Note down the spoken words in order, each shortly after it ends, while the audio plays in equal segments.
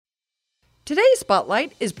Today's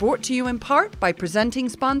Spotlight is brought to you in part by presenting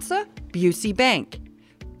sponsor, Busey Bank.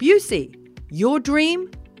 Busey, your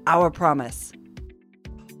dream, our promise.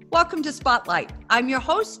 Welcome to Spotlight. I'm your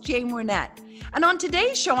host, Jane Wernette. And on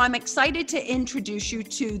today's show, I'm excited to introduce you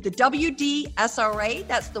to the WDSRA,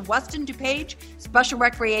 that's the Western DuPage Special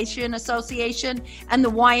Recreation Association, and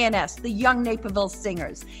the YNS, the Young Naperville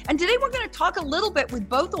Singers. And today we're going to talk a little bit with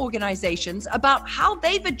both organizations about how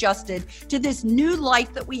they've adjusted to this new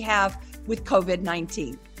life that we have with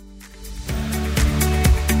COVID-19.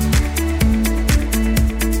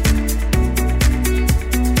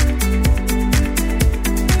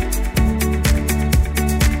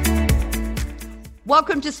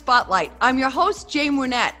 Welcome to Spotlight. I'm your host, Jane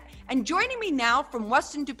Wernette. And joining me now from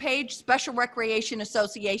Western DuPage Special Recreation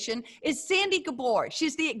Association is Sandy Gabor.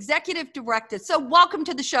 She's the executive director. So welcome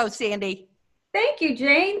to the show, Sandy. Thank you,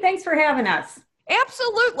 Jane. Thanks for having us.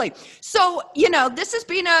 Absolutely. So, this has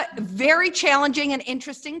been a very challenging and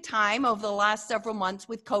interesting time over the last several months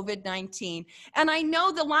with COVID-19. And I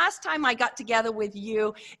know the last time I got together with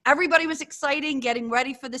you, everybody was excited, getting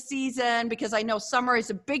ready for the season, because I know summer is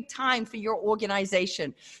a big time for your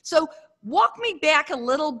organization. So walk me back a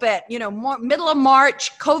little bit, middle of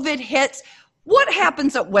March, COVID hits. What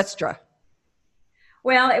happens at Westra?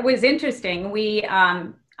 Well, it was interesting. We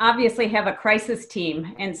obviously have a crisis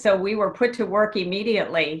team. And so we were put to work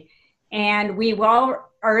immediately. And we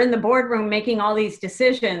all are in the boardroom making all these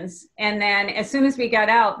decisions. And then as soon as we got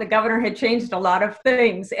out, the governor had changed a lot of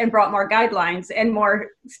things and brought more guidelines and more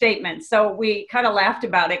statements. So we kind of laughed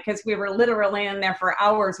about it because we were literally in there for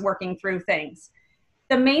hours working through things.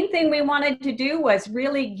 The main thing we wanted to do was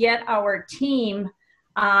really get our team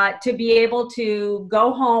to be able to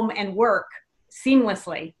go home and work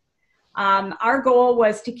seamlessly. Our goal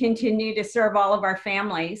was to continue to serve all of our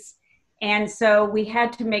families. And so we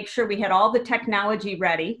had to make sure we had all the technology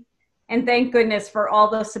ready. And thank goodness for all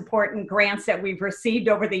the support and grants that we've received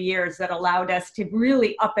over the years that allowed us to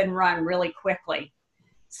really up and run really quickly.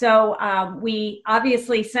 So we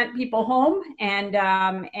obviously sent people home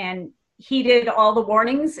and heeded all the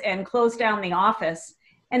warnings and closed down the office.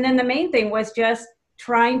 And then the main thing was just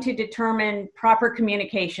trying to determine proper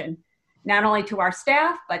communication, not only to our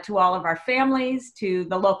staff, but to all of our families, to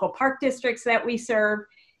the local park districts that we serve,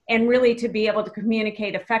 and really to be able to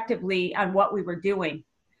communicate effectively on what we were doing.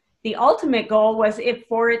 The ultimate goal was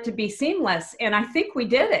for it to be seamless, and I think we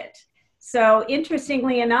did it. So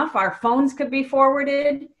interestingly enough, our phones could be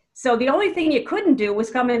forwarded. So the only thing you couldn't do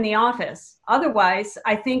was come in the office. Otherwise,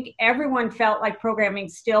 I think everyone felt like programming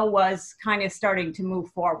still was kind of starting to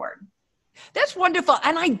move forward. That's wonderful.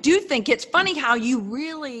 And I do think it's funny how you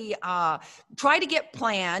really try to get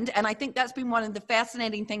planned. And I think that's been one of the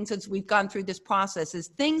fascinating things as we've gone through this process is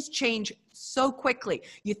things change so quickly.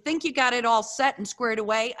 You think you got it all set and squared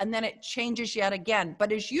away, and then it changes yet again.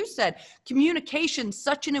 But as you said, communication's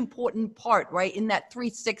such an important part, right? In that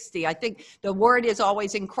 360, I think the word is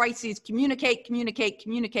always in crises, communicate, communicate,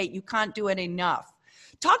 communicate. You can't do it enough.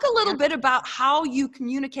 Talk a little bit about how you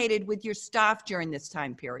communicated with your staff during this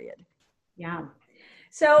time period. Yeah.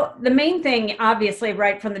 So the main thing, obviously,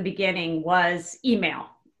 right from the beginning was email.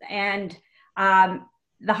 And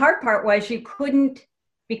the hard part was you couldn't,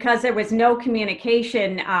 because there was no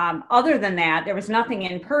communication other than that, there was nothing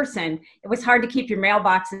in person. It was hard to keep your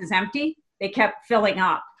mailboxes empty. They kept filling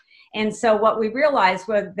up. And so what we realized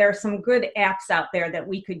was there's some good apps out there that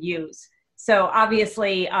we could use. So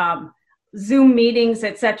obviously, Zoom meetings,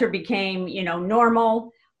 et cetera, became,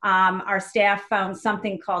 normal. Our staff found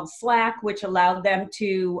something called Slack, which allowed them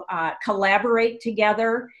to collaborate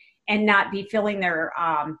together and not be filling their,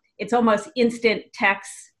 it's almost instant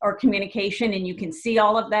text or communication, and you can see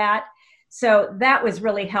all of that. So that was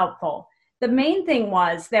really helpful. The main thing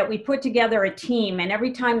was that we put together a team, and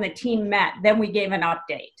every time the team met, then we gave an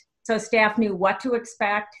update. So staff knew what to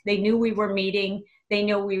expect. They knew we were meeting. They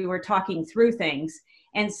knew we were talking through things.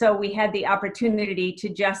 And so we had the opportunity to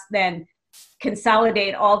just then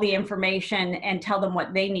consolidate all the information and tell them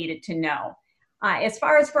what they needed to know. As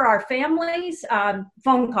far as for our families,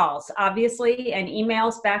 phone calls, obviously, and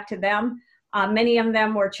emails back to them. Many of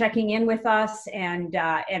them were checking in with us, and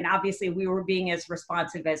obviously we were being as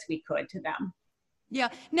responsive as we could to them. Yeah.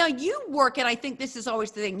 Now you work, and I think this is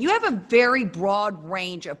always the thing, you have a very broad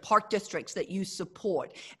range of park districts that you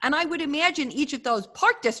support. And I would imagine each of those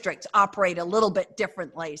park districts operate a little bit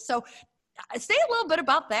differently. So say a little bit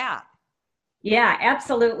about that. Yeah,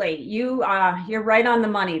 absolutely. You're right on the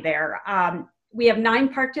money there. We have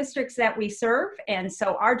 9 park districts that we serve. And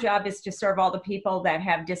so our job is to serve all the people that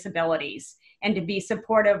have disabilities and to be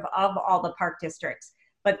supportive of all the park districts.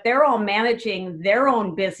 but they're all managing their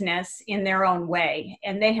own business in their own way.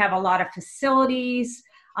 And they have a lot of facilities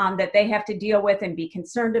that they have to deal with and be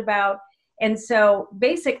concerned about. And so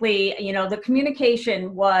basically, you know, the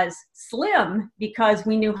communication was slim because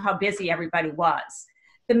we knew how busy everybody was.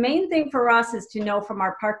 The main thing for us is to know from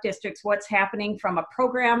our park districts what's happening from a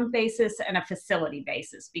program basis and a facility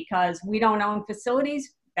basis, because we don't own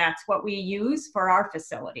facilities. That's what we use for our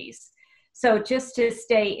facilities. So just to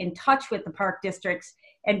stay in touch with the park districts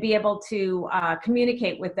and be able to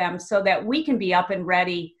communicate with them so that we can be up and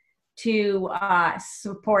ready to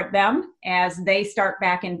support them as they start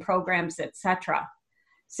back in programs, etc.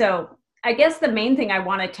 So I guess the main thing I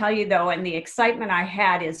want to tell you though, and the excitement I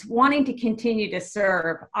had, is wanting to continue to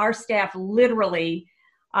serve. Our staff literally,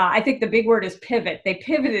 I think the big word is pivot. They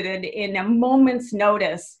pivoted in a moment's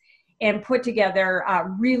notice and put together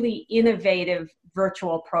really innovative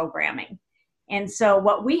virtual programming. And so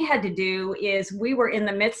what we had to do is, we were in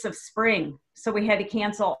the midst of spring, so we had to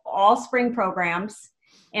cancel all spring programs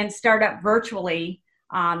and start up virtually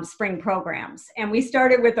spring programs. And we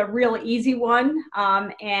started with a real easy one,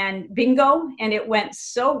 and bingo, and it went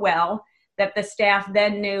so well that the staff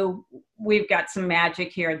then knew, we've got some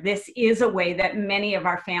magic here. This is a way that many of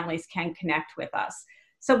our families can connect with us.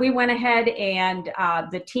 So we went ahead and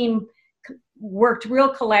the team worked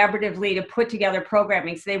real collaboratively to put together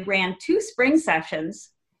programming. So they ran 2 spring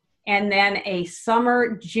sessions and then a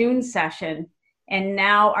summer June session, and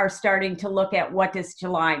now are starting to look at what does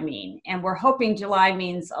July mean. And we're hoping July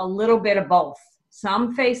means a little bit of both,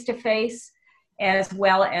 some face-to-face as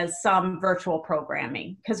well as some virtual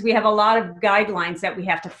programming, because we have a lot of guidelines that we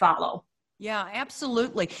have to follow. Yeah,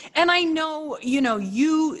 absolutely. And I know, you know,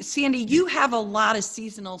 you, Sandy, you have a lot of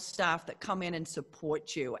seasonal staff that come in and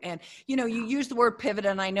support you. And, you know, you use the word pivot,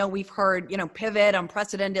 and I know we've heard, you know, pivot,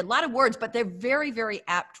 unprecedented, a lot of words, but they're very, very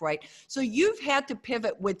apt, right? So you've had to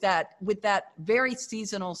pivot with that very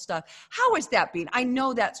seasonal stuff. How has that been? I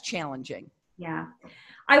know that's challenging. Yeah.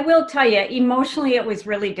 I will tell you, emotionally, it was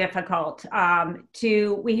really difficult.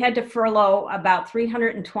 We had to furlough about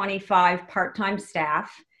 325 part-time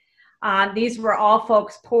staff. These were all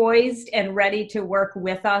folks poised and ready to work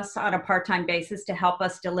with us on a part-time basis to help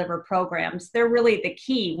us deliver programs. They're really the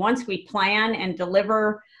key. Once we plan and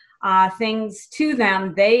deliver things to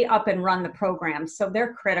them, they up and run the programs. So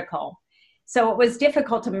they're critical. So it was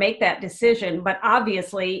difficult to make that decision, but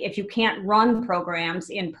obviously if you can't run programs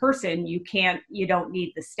in person, you don't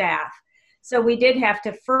need the staff. So we did have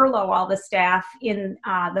to furlough all the staff in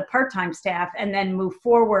the part-time staff, and then move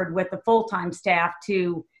forward with the full-time staff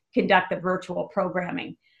to conduct the virtual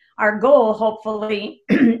programming. Our goal, hopefully,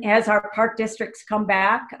 as our park districts come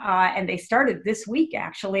back, and they started this week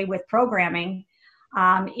actually with programming,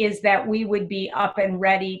 is that we would be up and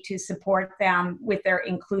ready to support them with their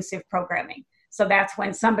inclusive programming. So that's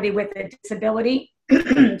when somebody with a disability,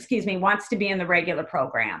 excuse me, wants to be in the regular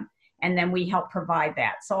program, and then we help provide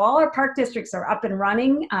that. So all our park districts are up and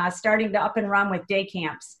running, starting to up and run with day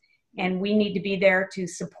camps. And we need to be there to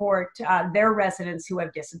support their residents who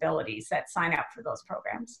have disabilities that sign up for those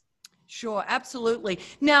programs. Sure, absolutely.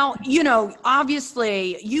 Now, you know,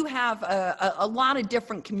 obviously you have a lot of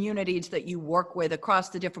different communities that you work with across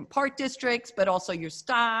the different park districts, but also your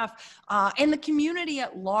staff and the community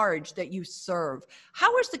at large that you serve.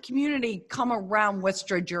 How has the community come around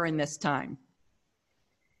Worcester during this time?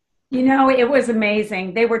 You know, it was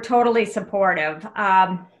amazing. They were totally supportive.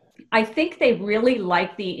 I think they really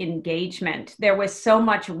liked the engagement. There was so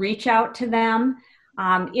much reach out to them.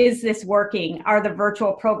 Is this working? Are the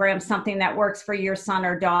virtual programs something that works for your son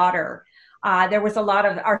or daughter? There was a lot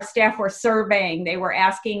of, our staff were surveying. They were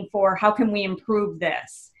asking for, how can we improve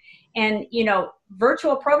this? And, you know,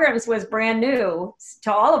 virtual programs was brand new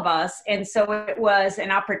to all of us. And so it was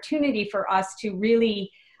an opportunity for us to really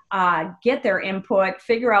get their input,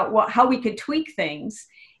 figure out how we could tweak things,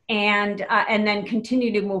 and then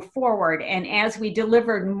continue to move forward. And as we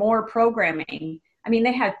delivered more programming, I mean,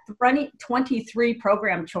 they had 23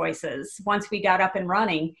 program choices once we got up and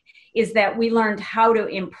running, is that we learned how to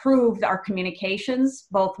improve our communications,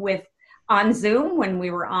 both with on Zoom when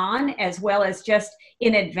we were on, as well as just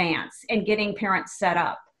in advance, and getting parents set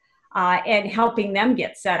up and helping them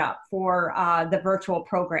get set up for the virtual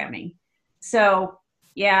programming. So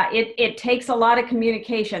yeah, it takes a lot of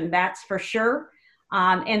communication, that's for sure.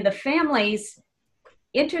 And the families,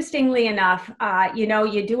 interestingly enough, you know,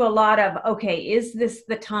 you do a lot of, okay, is this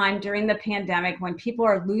the time during the pandemic when people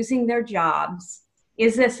are losing their jobs?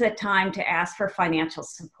 Is this the time to ask for financial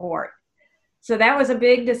support? So that was a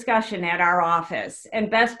big discussion at our office. And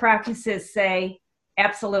best practices say,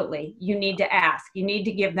 absolutely, you need to ask. You need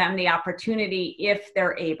to give them the opportunity if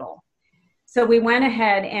they're able. So we went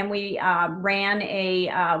ahead and we ran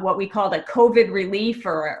a what we called a COVID relief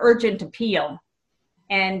or an urgent appeal.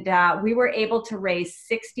 And we were able to raise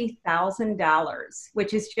 $60,000,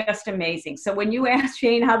 which is just amazing. So when you asked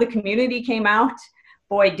Jane how the community came out,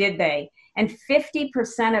 boy, did they. And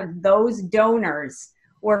 50% of those donors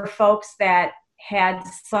were folks that had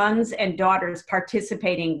sons and daughters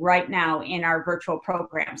participating right now in our virtual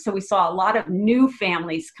program. So we saw a lot of new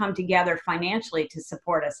families come together financially to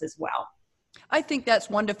support us as well. I think that's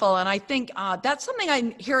wonderful. And I think that's something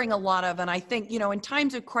I'm hearing a lot of. And I think, in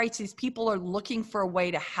times of crisis, people are looking for a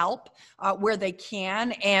way to help where they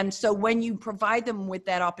can. And so when you provide them with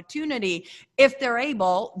that opportunity, if they're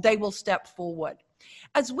able, they will step forward.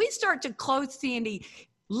 As we start to close, Sandy,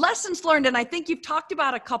 lessons learned, and I think you've talked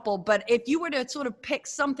about a couple, but if you were to sort of pick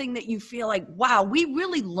something that you feel like, wow, we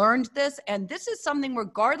really learned this, and this is something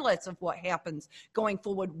regardless of what happens going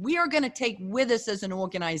forward, we are going to take with us as an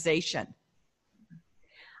organization.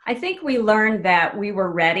 I think we learned that we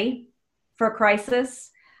were ready for crisis.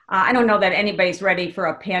 I don't know that anybody's ready for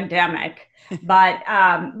a pandemic, but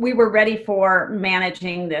we were ready for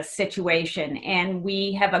managing this situation. And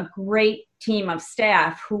we have a great team of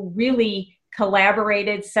staff who really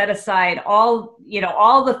collaborated, set aside all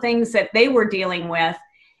the things that they were dealing with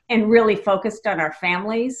and really focused on our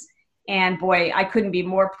families. And boy, I couldn't be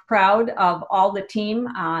more proud of all the team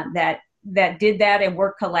that did that and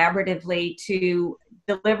worked collaboratively to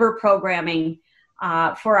deliver programming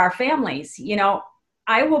for our families.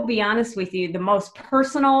 I will be honest with you, the most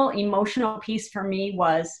personal, emotional piece for me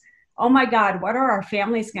was, oh my God, what are our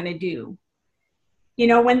families going to do?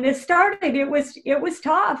 When this started, it was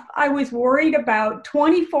tough. I was worried about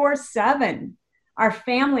 24/7 our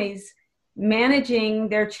families managing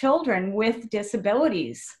their children with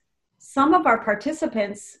disabilities. Some of our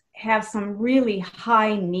participants have some really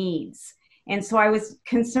high needs. And so I was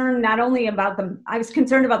concerned not only about I was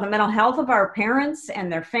concerned about the mental health of our parents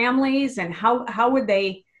and their families and how would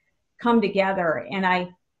they come together. And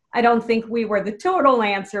I don't think we were the total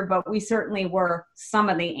answer, but we certainly were some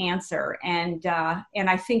of the answer. And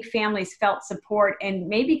I think families felt support and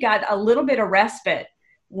maybe got a little bit of respite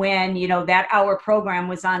when, that hour program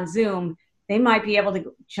was on Zoom. They might be able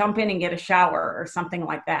to jump in and get a shower or something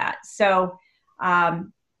like that. So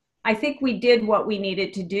I think we did what we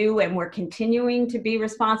needed to do, and we're continuing to be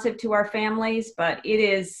responsive to our families, but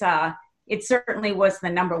it certainly was the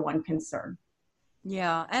number one concern.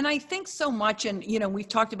 Yeah. And I think so much, and, we've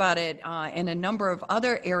talked about it in a number of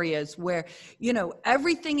other areas where,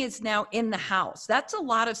 everything is now in the house. That's a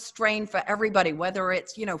lot of strain for everybody, whether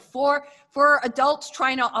it's, for adults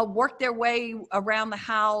trying to work their way around the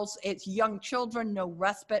house, it's young children, no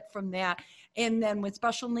respite from that. And then with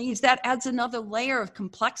special needs, that adds another layer of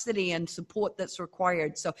complexity and support that's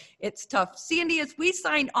required. So it's tough. Sandy, as we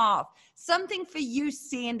sign off, something for you,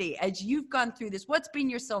 Sandy, as you've gone through this, what's been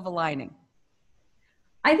your silver lining?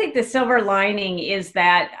 I think the silver lining is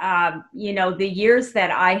that, the years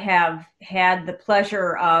that I have had the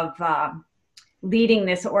pleasure of leading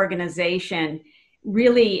this organization,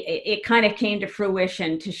 really, it kind of came to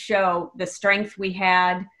fruition to show the strength we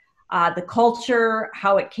had, the culture,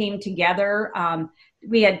 how it came together.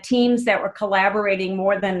 We had teams that were collaborating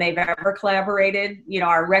more than they've ever collaborated,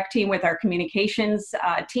 our rec team with our communications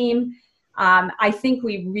team. I think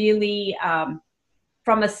we really...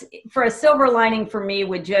 for a silver lining for me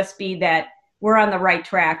would just be that we're on the right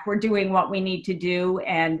track. We're doing what we need to do,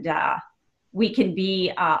 and we can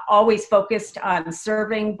be always focused on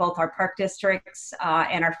serving both our park districts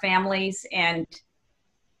and our families. And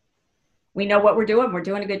we know what we're doing. We're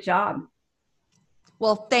doing a good job.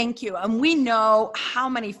 Well, thank you. And we know how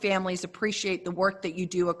many families appreciate the work that you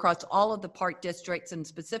do across all of the park districts and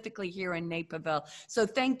specifically here in Naperville. So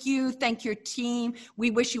thank you. Thank your team. We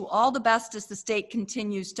wish you all the best as the state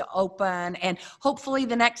continues to open. And hopefully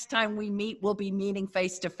the next time we meet, we'll be meeting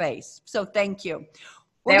face to face. So thank you.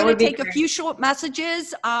 We're going to take a few short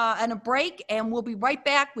messages and a break, and we'll be right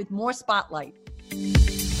back with more Spotlight.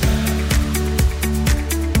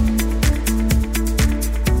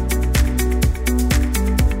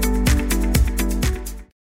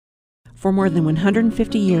 For more than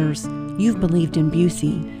 150 years, you've believed in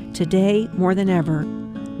Busey. Today, more than ever,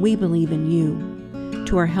 we believe in you.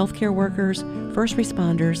 To our healthcare workers, first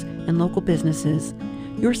responders, and local businesses,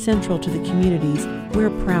 you're central to the communities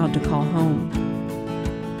we're proud to call home.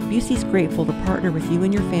 Busey's grateful to partner with you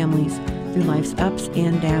and your families through life's ups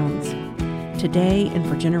and downs, today and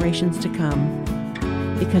for generations to come.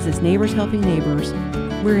 Because as neighbors helping neighbors,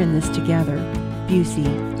 we're in this together. Busey,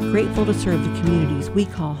 grateful to serve the communities we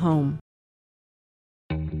call home.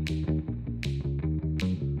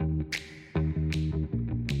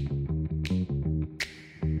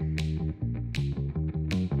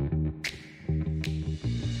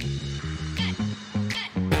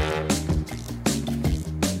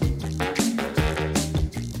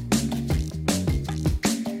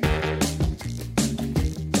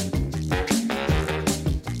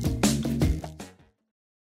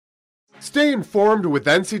 Stay informed with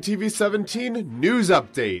NCTV 17 News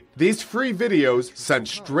Update. These free videos sent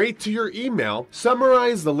straight to your email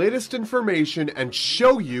summarize the latest information and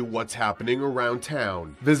show you what's happening around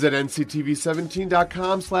town. Visit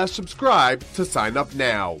nctv17.com/subscribe to sign up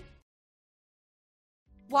now.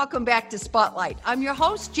 Welcome back to Spotlight. I'm your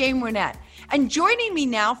host, Jane Wernette. And joining me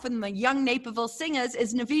now from the Young Naperville Singers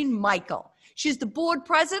is Naveen Michael. She's the board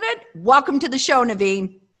president. Welcome to the show,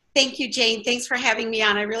 Naveen. Thank you, Jane. Thanks for having me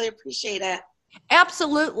on. I really appreciate it.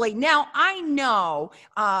 Absolutely. Now, I know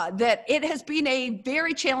that it has been a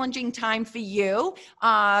very challenging time for you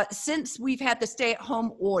since we've had the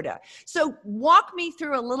stay-at-home order. So walk me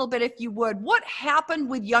through a little bit, if you would. What happened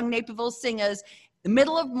with Young Naperville Singers the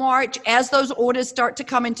middle of March as those orders start to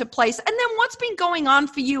come into place? And then what's been going on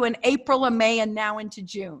for you in April and May and now into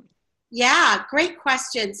June? Yeah, great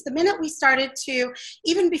questions. The minute we started to,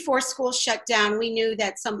 even before school shut down, we knew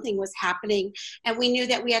that something was happening, and we knew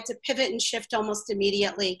that we had to pivot and shift almost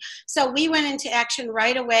immediately. So we went into action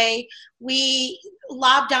right away. We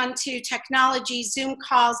lobbed onto technology, Zoom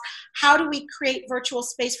calls. How do we create virtual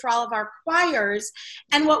space for all of our choirs?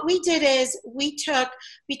 And what we did is we took,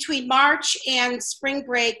 between March and spring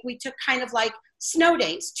break, we took kind of like snow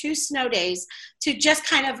days, 2 snow days, to just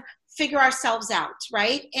kind of figure ourselves out,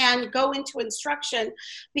 right? And go into instruction,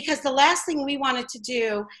 because the last thing we wanted to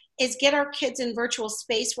do is get our kids in virtual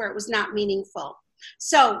space where it was not meaningful.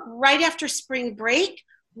 So right after spring break,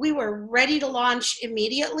 we were ready to launch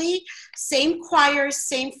immediately. Same choirs,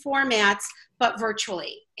 same formats, but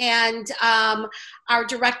virtually. And our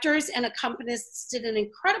directors and accompanists did an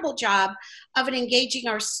incredible job of engaging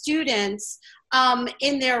our students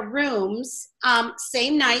in their rooms,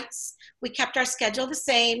 same nights. We kept our schedule the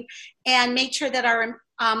same and made sure that our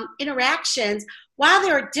interactions, while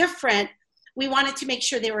they were different, we wanted to make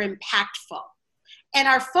sure they were impactful. And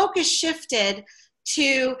our focus shifted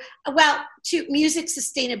to music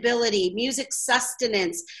sustainability, music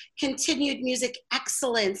sustenance, continued music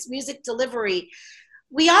excellence, music delivery.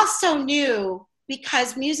 We also knew,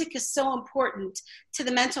 because music is so important to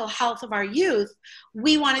the mental health of our youth,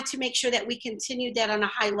 we wanted to make sure that we continued that on a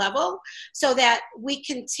high level so that we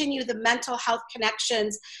continue the mental health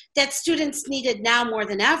connections that students needed now more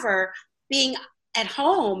than ever, being at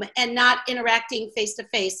home and not interacting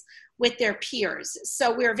face-to-face with their peers.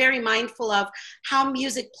 So we're very mindful of how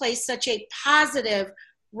music plays such a positive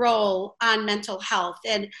role on mental health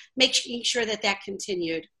and making sure that that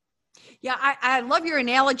continued. Yeah, I love your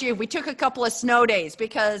analogy. We took a couple of snow days,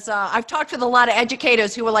 because I've talked with a lot of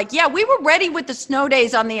educators who were like, yeah, we were ready with the snow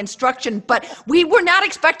days on the instruction, but we were not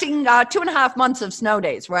expecting 2.5 months of snow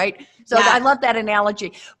days, right? So yeah. I love that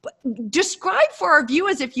analogy. But describe for our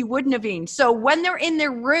viewers, if you would, Naveen. So when they're in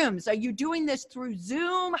their rooms, are you doing this through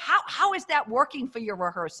Zoom? How is that working for your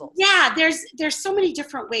rehearsals? Yeah, there's so many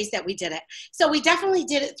different ways that we did it. So we definitely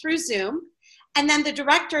did it through Zoom. And then the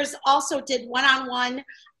directors also did one-on-one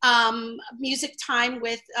music time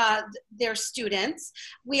with their students.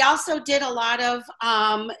 We also did a lot of,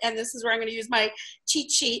 and this is where I'm going to use my cheat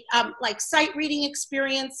sheet, like sight reading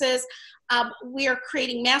experiences. We are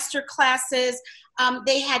creating master classes.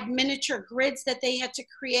 They had miniature grids that they had to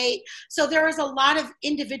create. So there was a lot of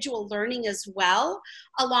individual learning as well,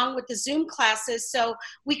 along with the Zoom classes. So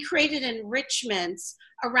we created enrichments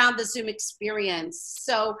around the Zoom experience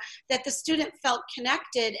so that the student felt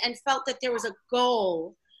connected and felt that there was a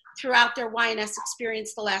goal throughout their YNS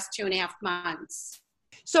experience the last 2.5 months.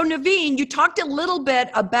 So Naveen, you talked a little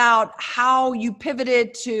bit about how you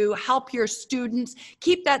pivoted to help your students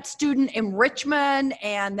keep that student enrichment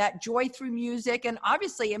and that joy through music, and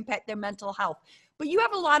obviously impact their mental health. But you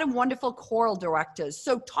have a lot of wonderful choral directors.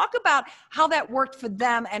 So talk about how that worked for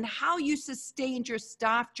them and how you sustained your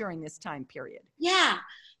staff during this time period. Yeah.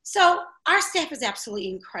 So our staff is absolutely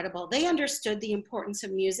incredible. They understood the importance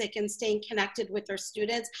of music and staying connected with their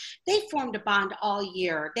students. They formed a bond all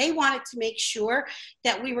year. They wanted to make sure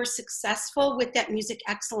that we were successful with that music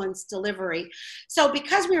excellence delivery. So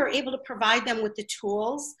because we were able to provide them with the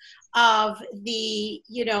tools of the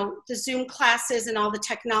Zoom classes and all the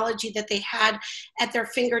technology that they had at their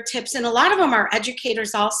fingertips, and a lot of them are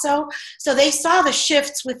educators also, so they saw the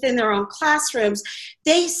shifts within their own classrooms.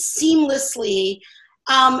 They seamlessly,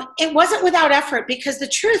 it wasn't without effort, because the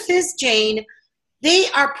truth is, Jane, they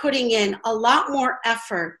are putting in a lot more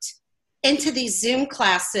effort into these Zoom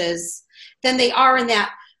classes than they are in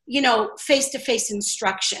that, face-to-face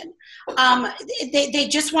instruction. They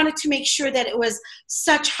just wanted to make sure that it was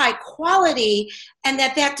such high quality and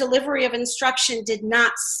that delivery of instruction did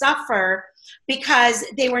not suffer because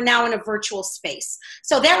they were now in a virtual space.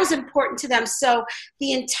 So that was important to them. So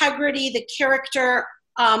the integrity, the character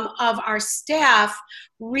of our staff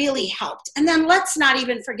really helped. And then let's not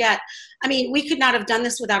even forget, I mean, we could not have done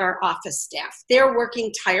this without our office staff. They're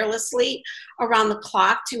working tirelessly around the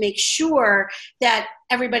clock to make sure that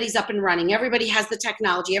everybody's up and running. Everybody has the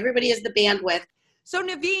technology. Everybody has the bandwidth. So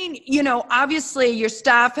Naveen, obviously your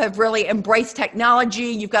staff have really embraced technology.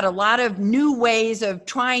 You've got a lot of new ways of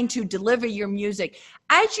trying to deliver your music.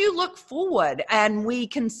 As you look forward and we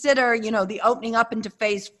consider, the opening up into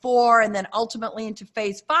phase 4 and then ultimately into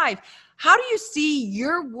phase 5, how do you see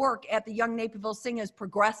your work at the Young Naperville Singers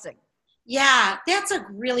progressing? Yeah, that's a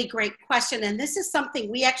really great question. And this is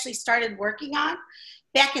something we actually started working on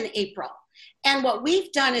back in April. And what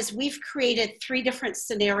we've done is we've created 3 different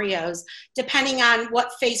scenarios depending on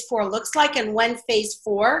what phase 4 looks like and when phase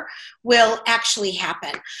 4 will actually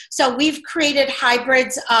happen. So we've created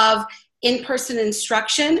hybrids of in-person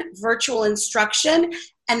instruction, virtual instruction,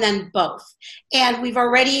 and then both. And we've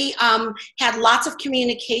already had lots of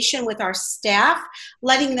communication with our staff,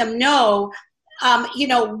 letting them know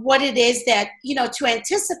what it is that, to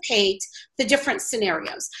anticipate the different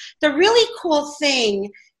scenarios. The really cool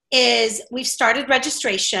thing is we've started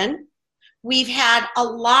registration. We've had a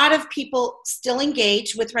lot of people still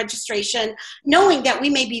engaged with registration, knowing that we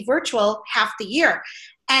may be virtual half the year.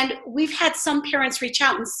 And we've had some parents reach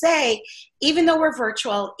out and say, even though we're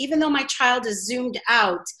virtual, even though my child is Zoomed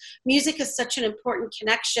out, music is such an important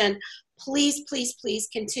connection. Please, please, please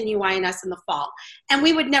continue INS in the fall. And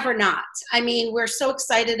we would never not. I mean, we're so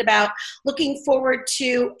excited about looking forward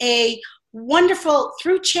to a wonderful,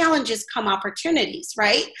 through challenges come opportunities,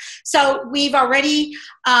 right? So we've already,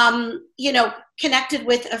 connected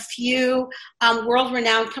with a few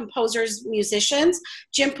world-renowned composers, musicians.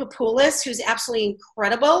 Jim Papoulis, who's absolutely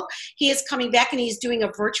incredible. He is coming back and he's doing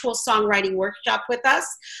a virtual songwriting workshop with us.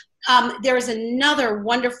 There is another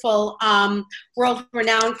wonderful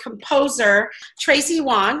world-renowned composer, Tracy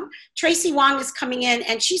Wong. Tracy Wong is coming in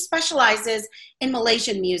and she specializes in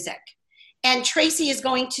Malaysian music. And Tracy is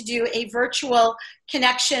going to do a virtual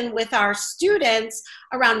connection with our students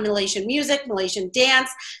around Malaysian music, Malaysian dance.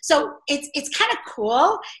 So it's kind of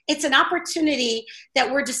cool. It's an opportunity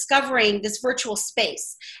that we're discovering this virtual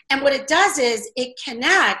space. And what it does is it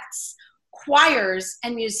connects choirs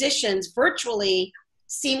and musicians virtually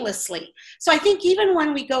seamlessly. So I think even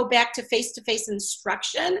when we go back to face-to-face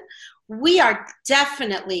instruction, we are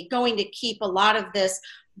definitely going to keep a lot of this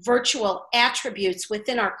virtual attributes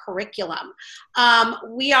within our curriculum.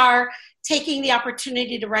 We are taking the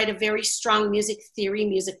opportunity to write a very strong music theory,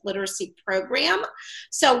 music literacy program.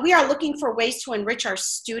 So we are looking for ways to enrich our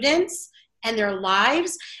students and their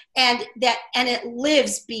lives, and it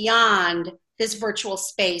lives beyond this virtual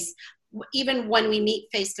space. Even when we meet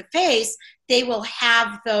face to face, they will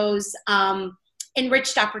have those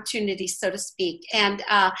enriched opportunities, so to speak, and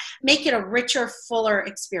make it a richer, fuller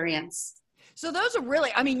experience. So those are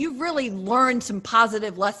really, you've really learned some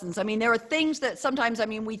positive lessons. There are things that sometimes,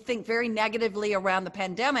 we think very negatively around the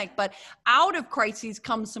pandemic, but out of crises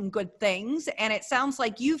comes some good things. And it sounds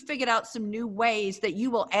like you've figured out some new ways that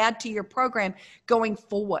you will add to your program going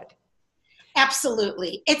forward.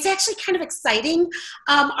 Absolutely. It's actually kind of exciting.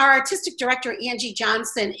 Our artistic director, Angie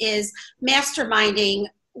Johnson, is masterminding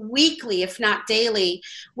weekly, if not daily,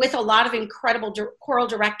 with a lot of incredible choral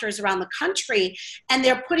directors around the country, and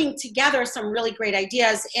they're putting together some really great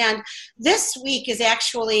ideas. And this week is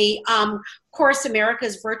actually Chorus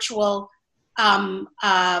America's virtual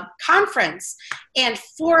conference, and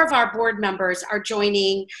 4 of our board members are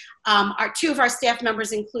joining. Our 2 of our staff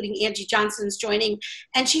members, including Angie Johnson, is joining,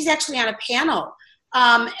 and she's actually on a panel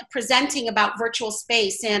presenting about virtual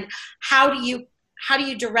space and how do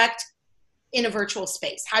you direct in a virtual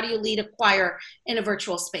space? How do you lead a choir in a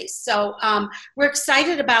virtual space? So we're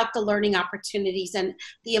excited about the learning opportunities and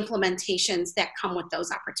the implementations that come with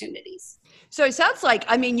those opportunities. So it sounds like,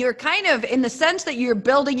 you're kind of in the sense that you're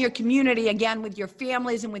building your community again with your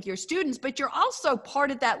families and with your students, but you're also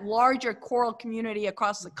part of that larger choral community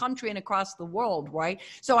across the country and across the world, right?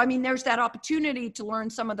 So, there's that opportunity to learn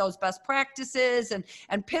some of those best practices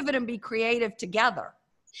and pivot and be creative together.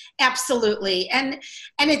 Absolutely. And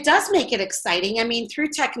it does make it exciting. Through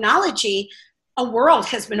technology, a world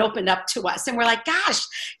has been opened up to us. And we're like, gosh,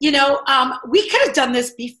 we could have done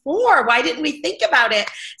this before. Why didn't we think about it?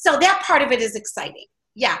 So that part of it is exciting.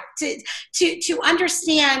 Yeah. To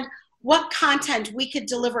understand what content we could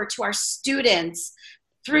deliver to our students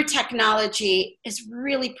through technology is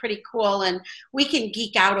really pretty cool, and we can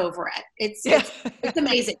geek out over it. It's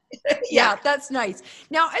amazing. Yeah, that's nice.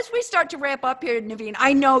 Now, as we start to wrap up here, Naveen,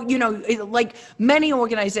 I know, like many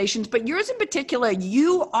organizations, but yours in particular,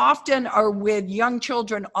 you often are with young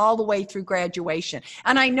children all the way through graduation.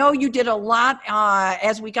 And I know you did a lot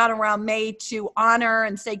as we got around May to honor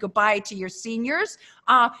and say goodbye to your seniors.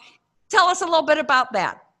 Tell us a little bit about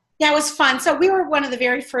that. Yeah, it was fun. So we were one of the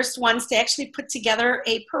very first ones to actually put together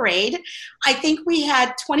a parade. I think we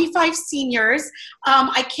had 25 seniors.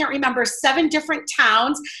 I can't remember, 7 different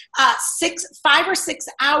towns, 5 or 6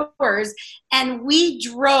 hours. And we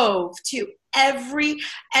drove to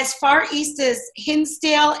as far east as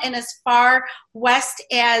Hinsdale and as far west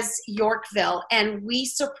as Yorkville. And we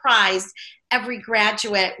surprised every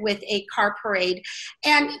graduate with a car parade.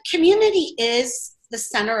 And community is the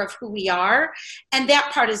center of who we are, and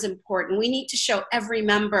that part is important. We need to show every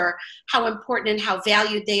member how important and how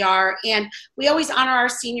valued they are, and we always honor our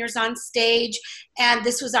seniors on stage, and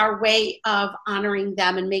this was our way of honoring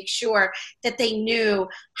them and make sure that they knew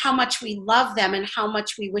how much we love them and how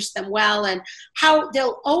much we wish them well, and how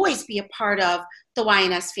they'll always be a part of the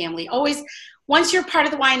YNS family. Always, once you're part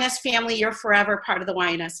of the YNS family, you're forever part of the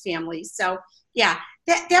YNS family. So yeah,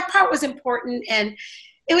 that part was important, and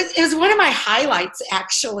it was one of my highlights,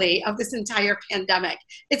 actually, of this entire pandemic.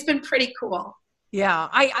 It's been pretty cool. Yeah,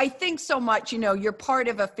 I think so much, you're part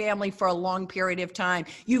of a family for a long period of time.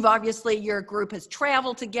 Your group has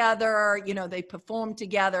traveled together, they performed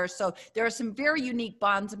together. So there are some very unique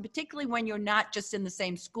bonds, and particularly when you're not just in the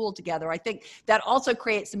same school together. I think that also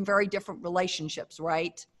creates some very different relationships,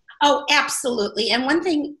 right? Oh, absolutely. And one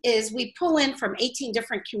thing is we pull in from 18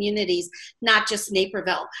 different communities, not just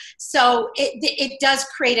Naperville. So it does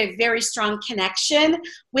create a very strong connection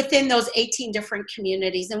within those 18 different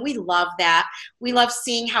communities. And we love that. We love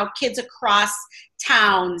seeing how kids across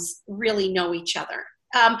towns really know each other.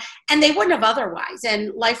 And they wouldn't have otherwise.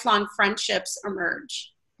 And lifelong friendships emerge.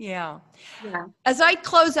 Yeah. As I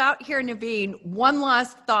close out here, Naveen, one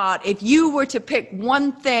last thought. If you were to pick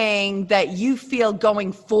one thing that you feel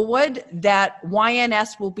going forward that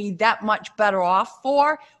YNS will be that much better off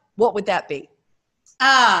for, what would that be?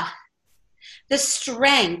 The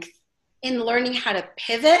strength in learning how to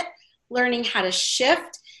pivot, learning how to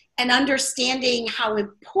shift, and understanding how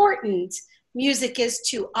important music is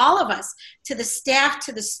to all of us, to the staff,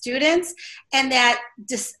 to the students, and that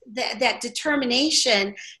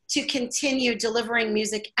determination to continue delivering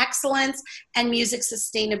music excellence and music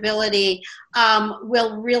sustainability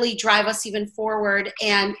will really drive us even forward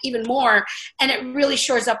and even more. And it really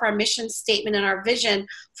shores up our mission statement and our vision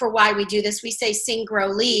for why we do this. We say sing, grow,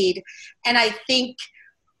 lead. And I think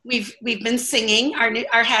we've been singing.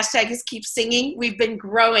 Our hashtag is keep singing. We've been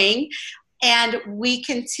growing. And we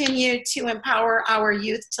continue to empower our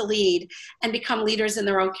youth to lead and become leaders in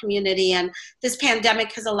their own community. And this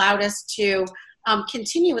pandemic has allowed us to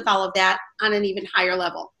continue with all of that on an even higher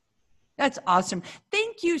level. That's awesome.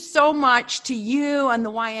 Thank you so much to you and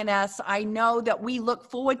the YNS. I know that we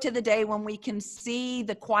look forward to the day when we can see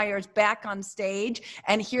the choirs back on stage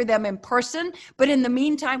and hear them in person. But in the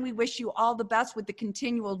meantime, we wish you all the best with the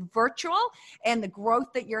continual virtual and the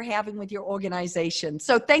growth that you're having with your organization.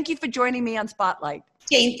 So thank you for joining me on Spotlight.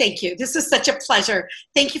 Jane, thank you. This is such a pleasure.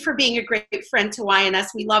 Thank you for being a great friend to YNS.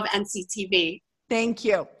 We love NCTV. Thank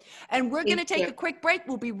you. And we're going to take a quick break.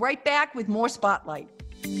 We'll be right back with more Spotlight.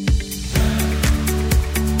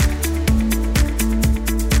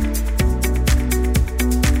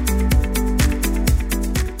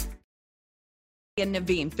 And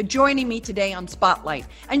Naveen for joining me today on Spotlight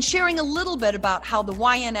and sharing a little bit about how the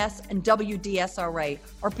YNS and WDSRA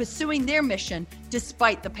are pursuing their mission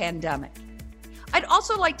despite the pandemic. I'd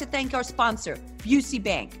also like to thank our sponsor, Busey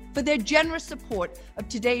Bank, for their generous support of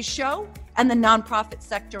today's show and the nonprofit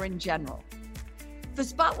sector in general. For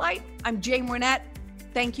Spotlight, I'm Jane Wernette.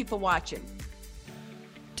 Thank you for watching.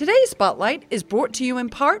 Today's Spotlight is brought to you in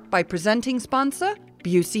part by presenting sponsor,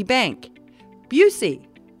 Busey Bank. Busey,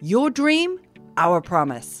 your dream, our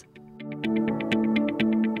promise.